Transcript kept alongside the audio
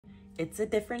It's a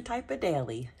different type of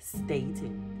daily. Stay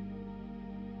tuned.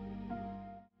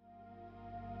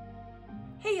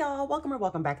 Hey y'all, welcome or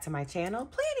welcome back to my channel,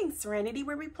 Planning Serenity,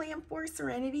 where we plan for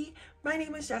serenity. My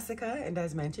name is Jessica, and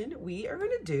as mentioned, we are going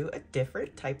to do a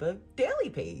different type of daily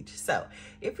page. So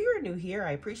if you are new here,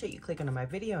 I appreciate you clicking on my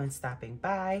video and stopping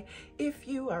by. If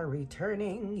you are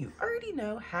returning, you already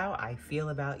know how I feel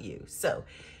about you. So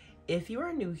if you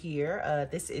are new here,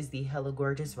 this is the Hello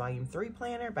Gorgeous Volume 3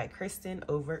 Planner by Kristen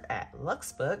over at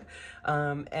LUXBOOK.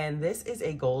 And this is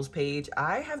a goals page.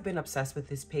 I have been obsessed with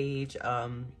this page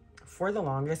for the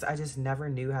longest. I just never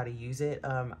knew how to use it.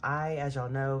 I, as y'all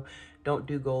know, don't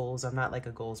do goals. I'm not like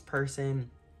a goals person.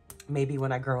 Maybe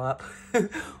when I grow up,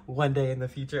 one day in the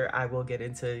future, I will get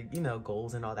into, you know,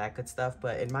 goals and all that good stuff.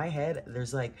 But in my head,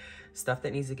 there's like stuff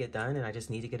that needs to get done, and I just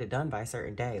need to get it done by a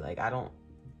certain day. Like I don't,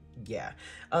 yeah.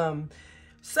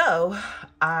 So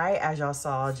I, as y'all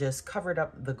saw, just covered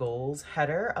up the goals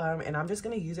header, and I'm just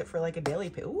going to use it for like a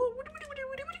daily page,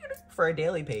 for a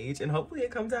daily page, and hopefully it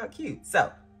comes out cute.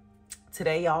 So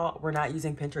today, y'all, we're not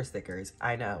using Pinterest stickers.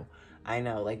 I know,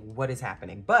 like what is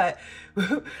happening? But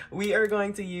we are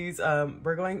going to use,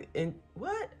 we're going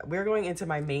into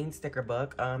my main sticker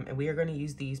book, and we are going to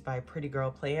use these by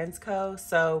PrettyGirlPlansCo.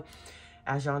 So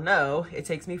as y'all know, it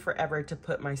takes me forever to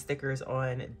put my stickers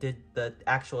on the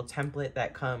actual template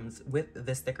that comes with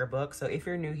the sticker book. So if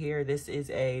you're new here, this is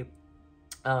a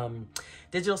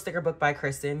digital sticker book by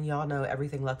Kristen. Y'all know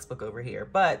everything LUXBOOK over here,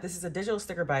 but this is a digital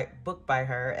sticker book by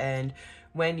her. And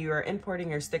when you are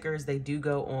importing your stickers, they do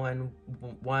go on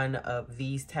one of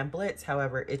these templates.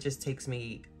 However, it just takes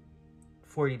me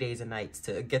 40 days and nights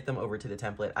to get them over to the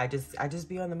template. I just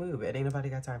be on the move, and ain't nobody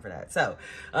got time for that. So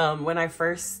when I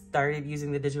first started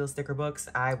using the digital sticker books,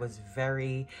 I was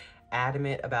very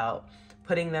adamant about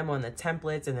putting them on the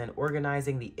templates and then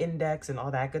organizing the index and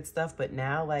all that good stuff. But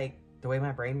now, like, the way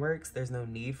my brain works, there's no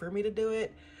need for me to do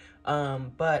it.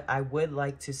 But I would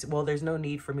like to, well, there's no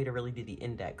need for me to really do the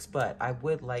index, but I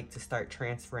would like to start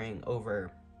transferring over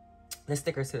the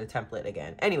stickers to the template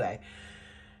again. Anyway,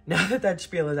 now that that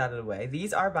spiel is out of the way,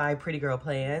 these are by Pretty Girl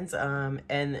Plans.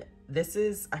 And this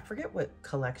is, I forget what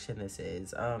collection this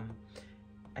is.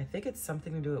 I think it's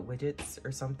something to do with widgets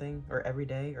or something, or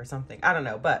everyday or something. I don't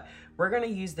know, but we're going to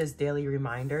use this daily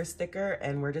reminder sticker,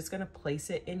 and we're just going to place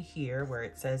it in here where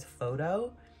it says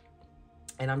photo.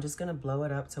 And I'm just going to blow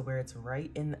it up to where it's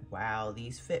right in. Wow,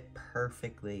 these fit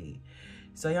perfectly.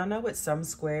 So y'all know with some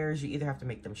squares, you either have to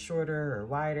make them shorter or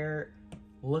wider.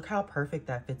 Look how perfect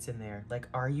that fits in there. Like,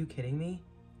 are you kidding me?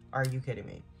 Are you kidding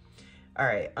me? All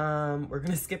right, we're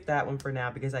gonna skip that one for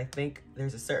now because I think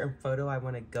there's a certain photo I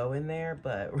want to go in there,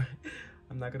 but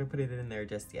I'm not gonna put it in there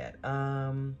just yet.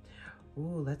 Ooh,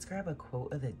 let's grab a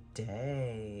quote of the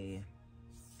day.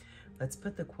 Let's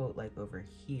put the quote like over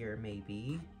here,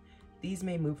 maybe. These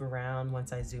may move around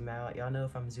once I zoom out. Y'all know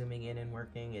if I'm zooming in and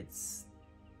working, it's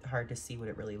hard to see what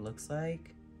it really looks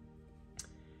like.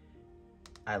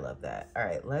 I love that. All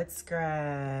right, let's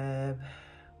grab,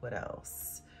 what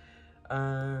else?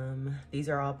 These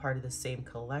are all part of the same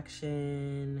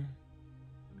collection.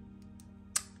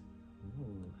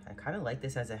 Ooh, I kind of like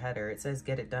this as a header. It says,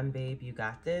 "Get it done, babe, you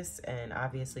got this." And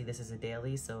obviously this is a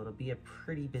daily, so it'll be a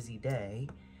pretty busy day.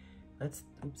 Let's,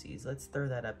 oopsies, let's throw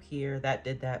that up here. That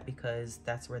did that because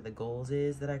that's where the goals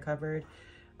is that I covered.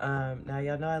 Now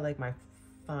y'all know I like my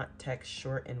font text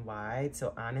short and wide.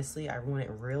 So honestly, I want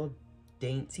it real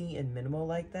dainty and minimal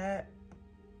like that.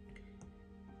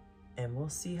 And we'll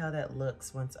see how that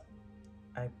looks once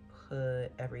I put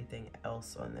everything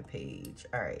else on the page.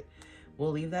 All right,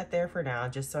 we'll leave that there for now,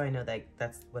 just so I know that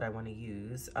that's what I want to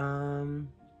use.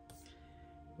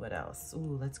 What else?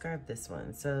 Ooh, let's grab this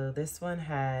one. So this one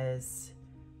has,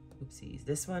 oopsies,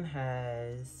 this one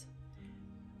has,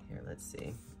 here, let's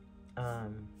see,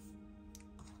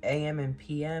 AM and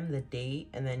PM, the date,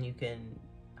 and then you can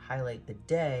highlight the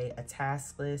day, a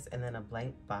task list, and then a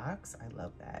blank box. I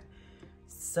love that.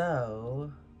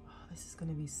 So, oh, this is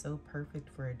gonna be so perfect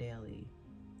for a daily.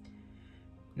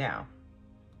 Now,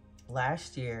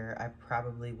 last year, I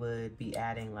probably would be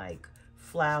adding like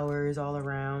flowers all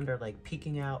around or like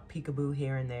peeking out peekaboo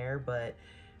here and there, but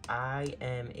I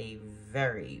am a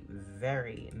very,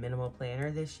 very minimal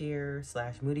planner this year,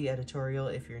 / moody editorial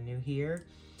if you're new here.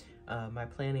 My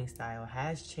planning style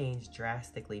has changed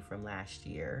drastically from last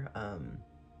year, and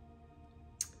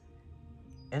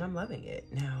I'm loving it.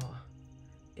 Now,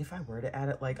 if I were to add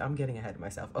it, like, I'm getting ahead of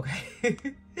myself, okay?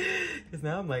 Because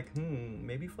now I'm like,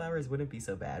 maybe flowers wouldn't be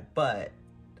so bad, but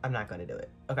I'm not gonna do it.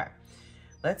 Okay,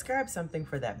 let's grab something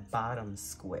for that bottom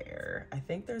square. I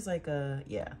think there's like a,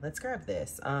 yeah, let's grab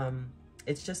this.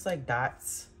 It's just like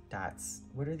dots.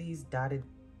 What are these dotted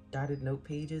dotted note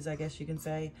pages, I guess you can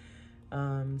say.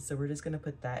 So we're just gonna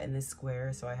put that in this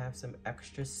square so I have some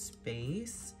extra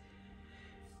space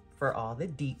for all the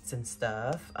deets and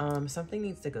stuff. Something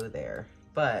needs to go there,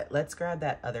 but let's grab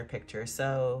that other picture.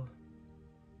 So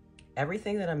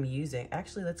everything that I'm using,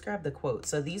 actually, let's grab the quote.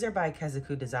 So these are by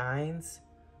Kezuku Designs.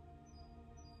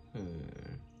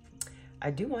 I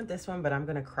do want this one, but I'm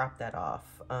gonna crop that off,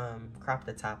 crop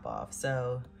the top off.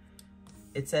 So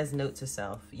it says, note to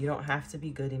self, you don't have to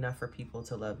be good enough for people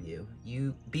to love you.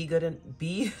 You be good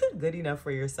enough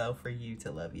for yourself for you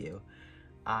to love you.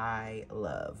 I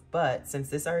love. But since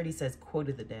this already says quote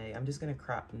of the day, I'm just gonna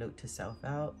crop note to self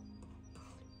out.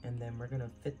 And then we're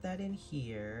gonna fit that in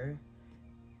here.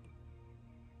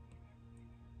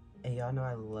 And y'all know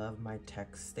I love my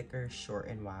text stickers short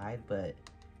and wide, but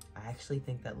I actually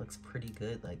think that looks pretty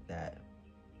good like that.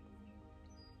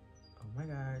 Oh my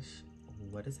gosh,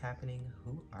 what is happening?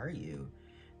 Who are you?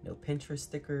 No Pinterest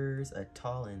stickers, a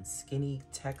tall and skinny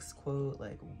text quote,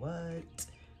 like what?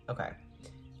 Okay,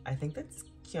 I think that's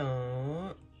cute.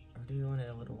 Or do we want it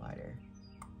a little wider?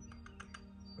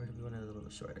 Or do we want it a little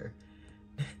shorter?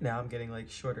 Now I'm getting like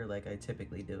shorter like I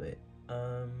typically do it.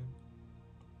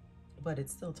 But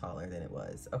it's still taller than it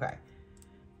was. Okay,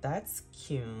 that's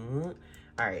cute.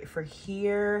 All right, for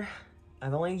here,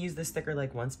 I've only used this sticker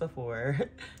like once before.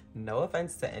 No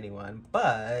offense to anyone,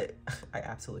 but I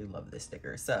absolutely love this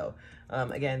sticker. So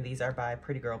again, these are by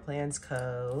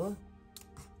PrettyGirlPlansCo.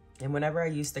 And whenever I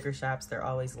use sticker shops, they're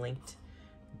always linked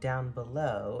down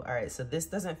below. All right, so this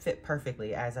doesn't fit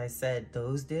perfectly. As I said,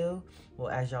 those do. Well,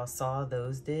 as y'all saw,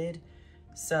 those did.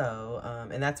 So,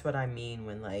 and that's what I mean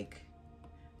when like,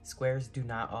 squares do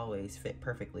not always fit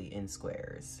perfectly in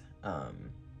squares.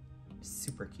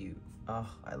 Super cute. Oh,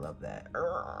 I love that.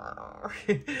 All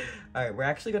right, we're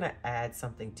actually gonna add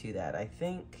something to that. I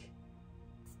think,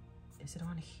 is it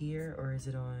on here or is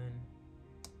it on,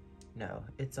 no,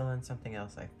 it's on something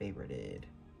else I favorited.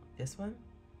 This one?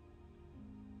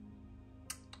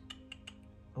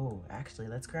 Oh, actually,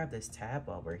 let's grab this tab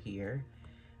while we're here.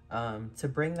 To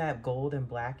bring that gold and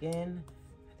black in,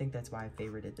 I think that's why I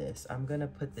favorited this. I'm gonna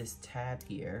put this tab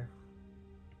here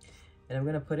and I'm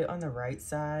gonna put it on the right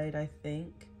side, I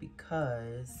think,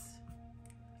 because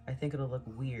I think it'll look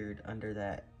weird under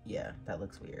that. Yeah, that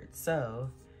looks weird. So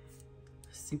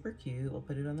super cute. We'll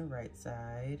put it on the right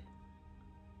side,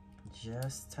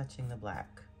 just touching the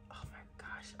black. Oh my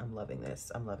gosh, I'm loving this.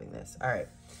 I'm loving this. All right,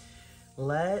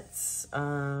 let's,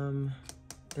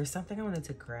 there's something I wanted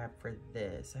to grab for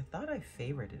this. I thought I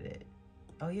favorited it.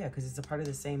 Oh yeah, because it's a part of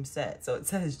the same set. So it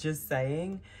says just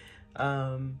saying,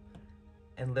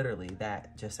 and literally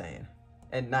that, just saying.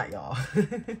 And not y'all.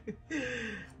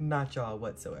 Not y'all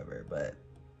whatsoever, but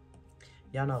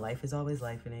y'all know life is always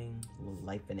lifening.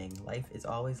 Life is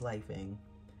always lifing.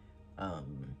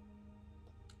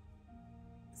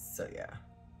 So yeah.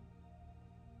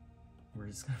 We're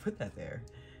just gonna put that there.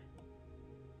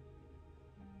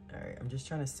 All right, I'm just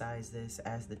trying to size this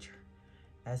as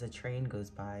a train goes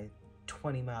by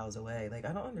 20 miles away. Like,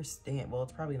 I don't understand. Well,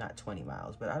 it's probably not 20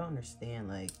 miles, but I don't understand,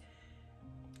 like,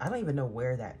 I don't even know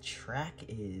where that track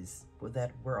is,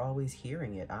 that we're always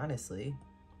hearing it, honestly,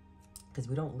 because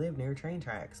we don't live near train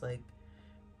tracks. Like,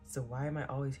 so why am I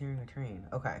always hearing a train?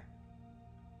 Okay.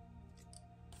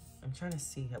 I'm trying to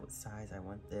see what size I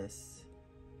want this.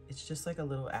 It's just like a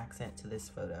little accent to this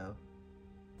photo.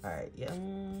 All right, yeah.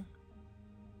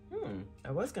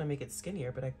 I was gonna make it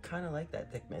skinnier, but I kind of like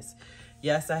that thickness.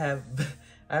 Yes, I have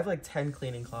like 10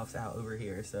 cleaning cloths out over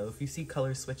here. So if you see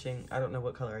color switching, I don't know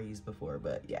what color I used before,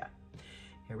 but yeah,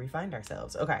 here we find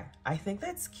ourselves. Okay, I think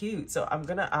that's cute. So I'm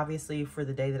gonna, obviously, for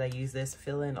the day that I use this,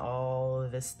 fill in all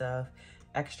of this stuff,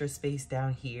 extra space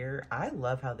down here. I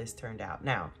love how this turned out.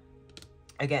 Now,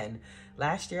 again,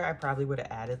 last year I probably would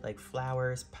have added like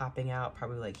flowers popping out,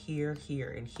 probably like here, here,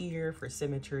 and here for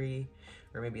symmetry,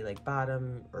 or maybe like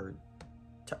bottom, or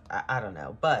I don't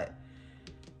know, but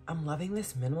I'm loving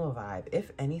this minimal vibe.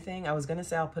 If anything, I was gonna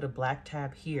say I'll put a black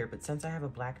tab here, but since I have a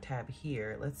black tab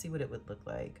here, let's see what it would look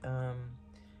like.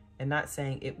 And not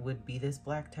saying it would be this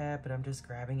black tab, but I'm just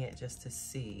grabbing it just to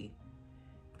see,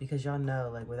 because y'all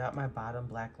know, like, without my bottom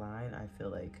black line, I feel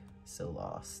like so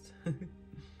lost.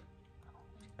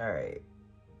 All right.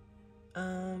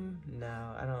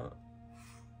 No, I don't.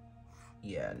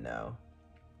 Yeah, no.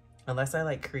 Unless I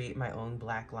like create my own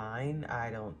black line, I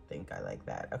don't think I like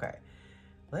that. Okay,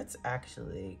 let's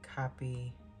actually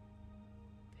copy,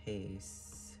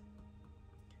 paste,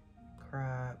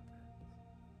 crop.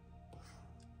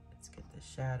 Let's get the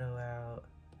shadow out.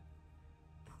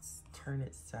 Let's turn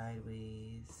it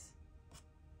sideways.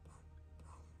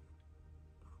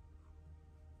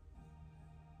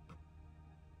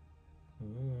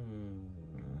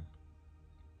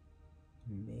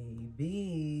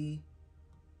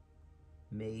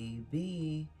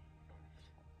 maybe.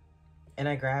 And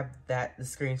I grabbed the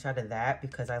screenshot of that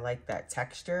because I like that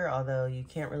texture, although you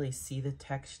can't really see the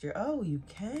texture. Oh, you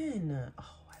can. Oh,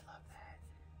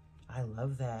 I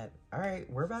love that. All right,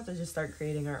 we're about to just start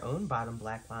creating our own bottom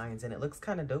black lines, and it looks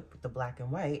kind of dope with the black and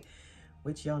white,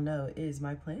 which y'all know is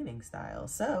my planning style.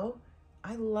 So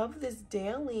I love this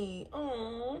daily.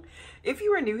 Aww. If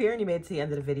you are new here and you made it to the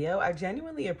end of the video, I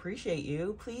genuinely appreciate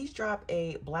you. Please drop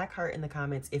a black heart in the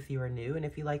comments if you are new, and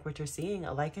if you like what you're seeing,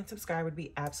 a like and subscribe would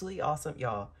be absolutely awesome.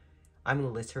 Y'all,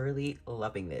 I'm literally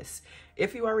loving this.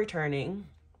 If you are returning,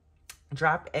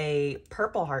 drop a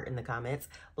purple heart in the comments,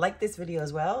 like this video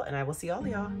as well, and I will see all of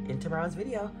y'all in tomorrow's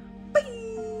video.